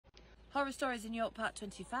Horror Stories in York, Part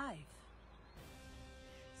 25.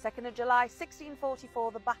 2nd of July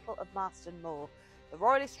 1644, the Battle of Marston Moor. The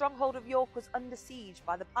royalist stronghold of York was under siege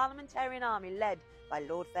by the Parliamentarian army led by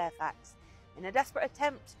Lord Fairfax. In a desperate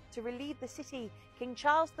attempt to relieve the city, King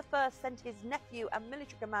Charles I sent his nephew and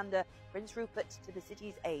military commander, Prince Rupert, to the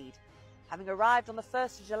city's aid. Having arrived on the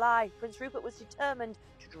 1st of July, Prince Rupert was determined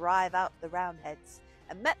to drive out the Roundheads,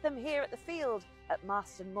 and met them here at the field at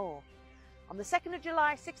Marston Moor. On the 2nd of July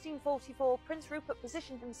 1644, Prince Rupert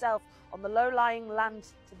positioned himself on the low-lying land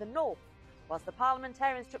to the north, whilst the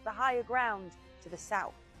Parliamentarians took the higher ground to the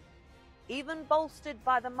south. Even bolstered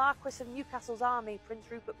by the Marquis of Newcastle's army,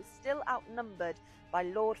 Prince Rupert was still outnumbered by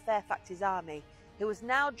Lord Fairfax's army, who was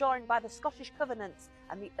now joined by the Scottish Covenants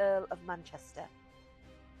and the Earl of Manchester.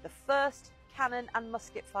 The first cannon and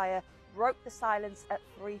musket fire broke the silence at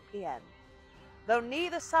 3 p.m. Though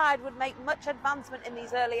neither side would make much advancement in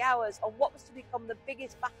these early hours on what was to become the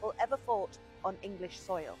biggest battle ever fought on English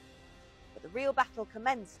soil. But the real battle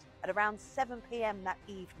commenced at around 7 p.m. that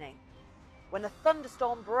evening, when a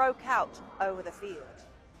thunderstorm broke out over the field.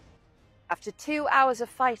 After 2 hours of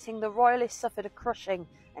fighting, the Royalists suffered a crushing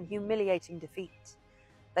and humiliating defeat.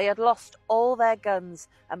 They had lost all their guns,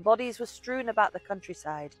 and bodies were strewn about the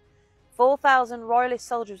countryside. 4,000 Royalist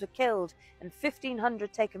soldiers were killed and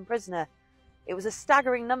 1,500 taken prisoner. It was a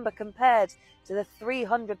staggering number compared to the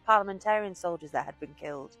 300 Parliamentarian soldiers that had been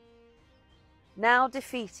killed. Now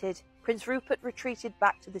defeated, Prince Rupert retreated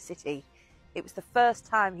back to the city. It was the first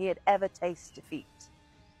time he had ever tasted defeat.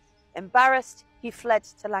 Embarrassed, he fled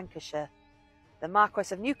to Lancashire. The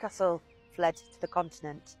Marquis of Newcastle fled to the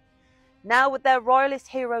continent. Now, with their royalist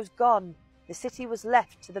heroes gone, the city was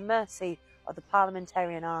left to the mercy of the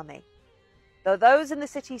Parliamentarian army. Though those in the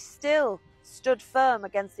city still stood firm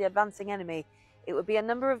against the advancing enemy, it would be a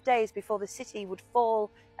number of days before the city would fall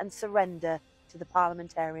and surrender to the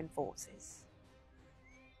Parliamentarian forces.